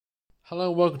Hello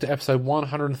and welcome to episode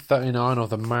 139 of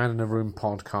the Man in the Room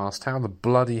podcast. How the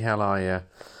bloody hell are you?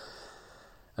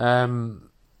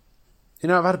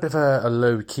 I've had a bit of a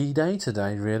low-key day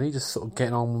today, really. Just sort of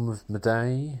getting on with my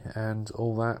day and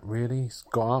all that, really. Just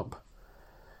got up,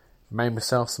 made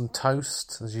myself some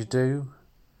toast, as you do.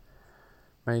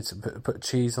 Put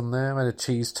cheese on there, made a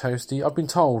cheese toastie. I've been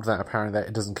told that apparently that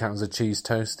it doesn't count as a cheese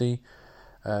toastie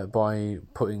by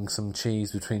putting some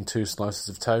cheese between two slices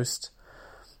of toast.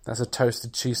 That's a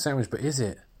toasted cheese sandwich, but is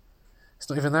it? It's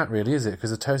not even that really, is it?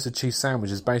 Because a toasted cheese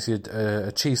sandwich is basically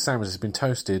a cheese sandwich that's been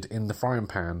toasted in the frying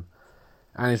pan.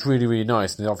 And it's really, really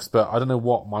nice in the office, but I don't know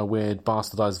what my weird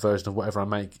bastardised version of whatever I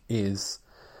make is.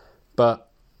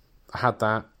 But I had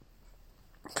that,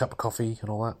 a cup of coffee and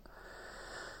all that.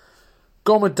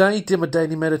 Got on my day, did my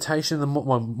daily meditation,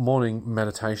 my morning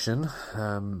meditation.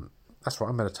 That's right,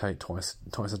 I meditate twice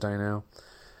a day now.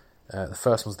 The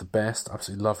first one's the best. I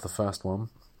absolutely love the first one.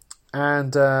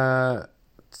 And did a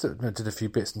few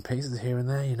bits and pieces here and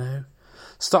there,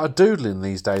 Started doodling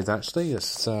these days, actually.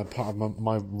 It's part of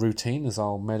my routine, is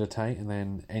I'll meditate and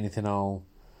then anything I'll,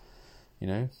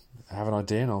 have an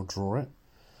idea and I'll draw it.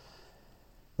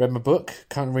 Read my book.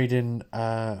 Currently reading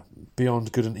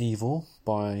Beyond Good and Evil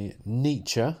by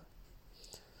Nietzsche.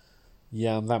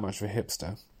 Yeah, I'm that much of a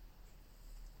hipster.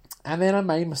 And then I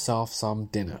made myself some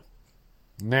dinner.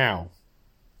 Now,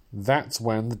 that's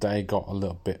when the day got a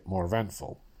little bit more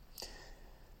eventful.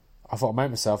 I thought I'd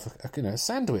make myself a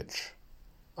sandwich.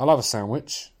 I love a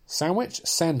sandwich. Sandwich.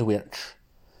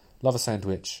 Love a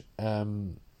sandwich. I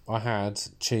had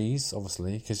cheese,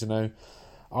 obviously, because,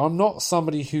 I'm not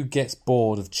somebody who gets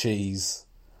bored of cheese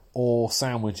or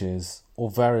sandwiches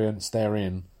or variants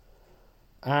therein.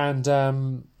 And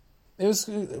it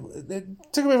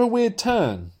took a bit of a weird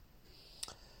turn.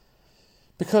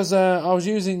 Because I was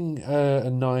using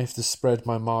a knife to spread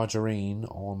my margarine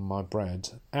on my bread.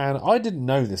 And I didn't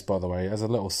know this, by the way, as a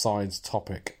little side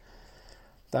topic,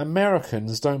 that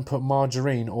Americans don't put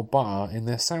margarine or butter in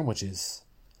their sandwiches.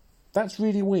 That's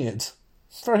really weird.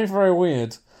 Very, very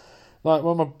weird. Like,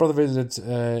 when my brother visited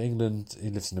England, he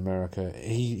lives in America,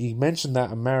 he mentioned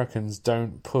that Americans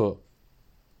don't put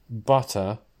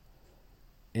butter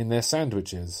in their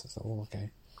sandwiches. So, okay.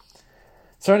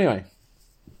 So anyway,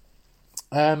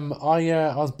 I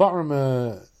was buttering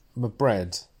my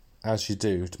bread, as you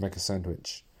do, to make a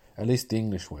sandwich. At least the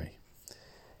English way.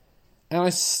 And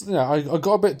I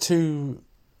got a bit too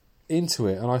into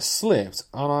it, and I slipped,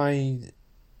 and I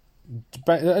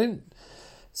didn't.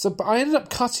 So I ended up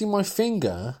cutting my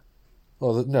finger.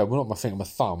 Well, not my finger, my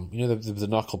thumb. The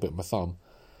knuckle bit of my thumb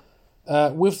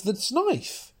with this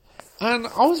knife, and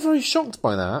I was very shocked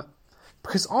by that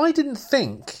because I didn't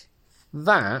think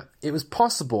that it was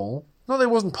possible. Not that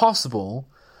it wasn't possible,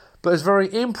 but it's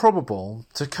very improbable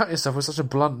to cut yourself with such a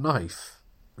blunt knife,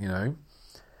 And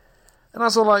I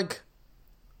was all like,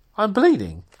 I'm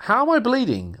bleeding. How am I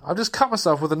bleeding? I've just cut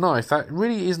myself with a knife that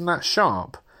really isn't that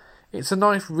sharp. It's a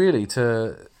knife really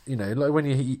to, like when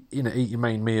you eat your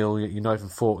main meal, your knife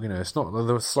and fork, it's not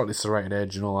the slightly serrated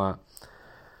edge and all that.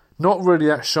 Not really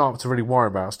that sharp to really worry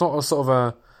about. It's not a sort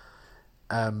of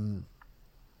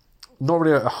not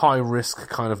really a high risk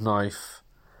kind of knife.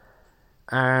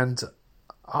 And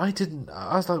I looked at it,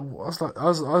 I thought,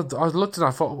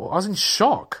 I was in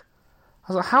shock.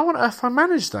 I was like, how on earth have I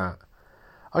managed that?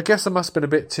 I guess I must have been a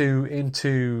bit too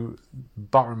into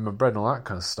buttering my bread and all that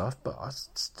kind of stuff, but it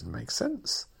just didn't make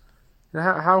sense.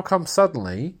 How come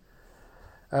suddenly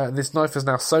this knife is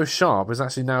now so sharp, it's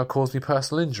actually now caused me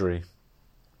personal injury?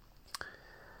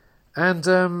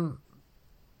 And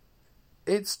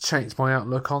it's changed my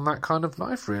outlook on that kind of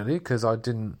knife, really, because I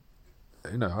didn't,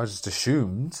 I just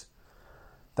assumed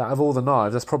that of all the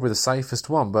knives, that's probably the safest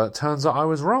one, but it turns out I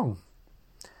was wrong.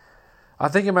 I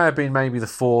think it may have been maybe the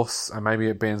force, and maybe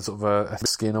it being sort of a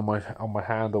skin on my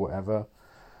hand or whatever.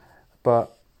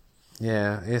 But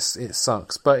yeah, it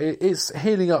sucks. But it's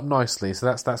healing up nicely, so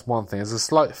that's one thing. There's a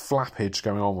slight flappage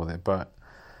going on with it, but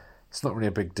it's not really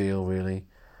a big deal, really.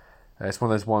 It's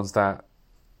one of those ones that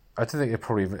I don't think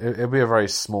it'll be a very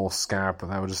small scab, but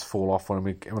that will just fall off when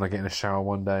I get in a shower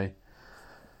one day.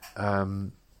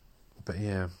 But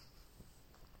yeah.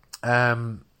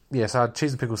 So I had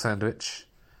cheese and pickle sandwich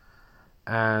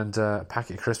and a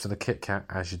packet of crisps and a Kit Kat,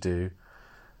 as you do.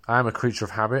 I am a creature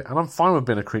of habit, and I'm fine with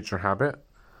being a creature of habit.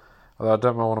 Although I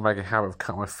don't want to make a habit of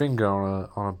cutting my finger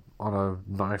on a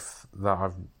knife that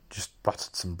I've just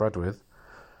buttered some bread with.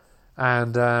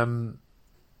 And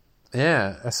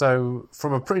so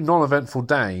from a pretty non-eventful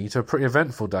day to a pretty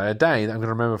eventful day, a day that I'm going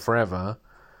to remember forever,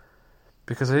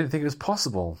 because I didn't think it was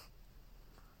possible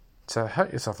to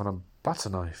hurt yourself on a butter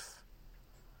knife.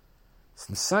 It's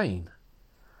insane.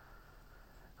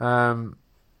 Then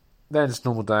just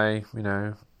normal day,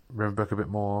 read my book a bit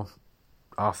more,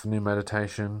 afternoon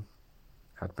meditation,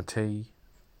 had my tea,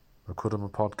 recorded my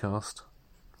podcast.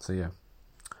 So yeah.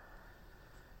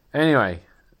 Anyway,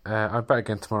 I'm back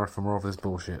again tomorrow for more of this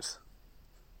bullshit.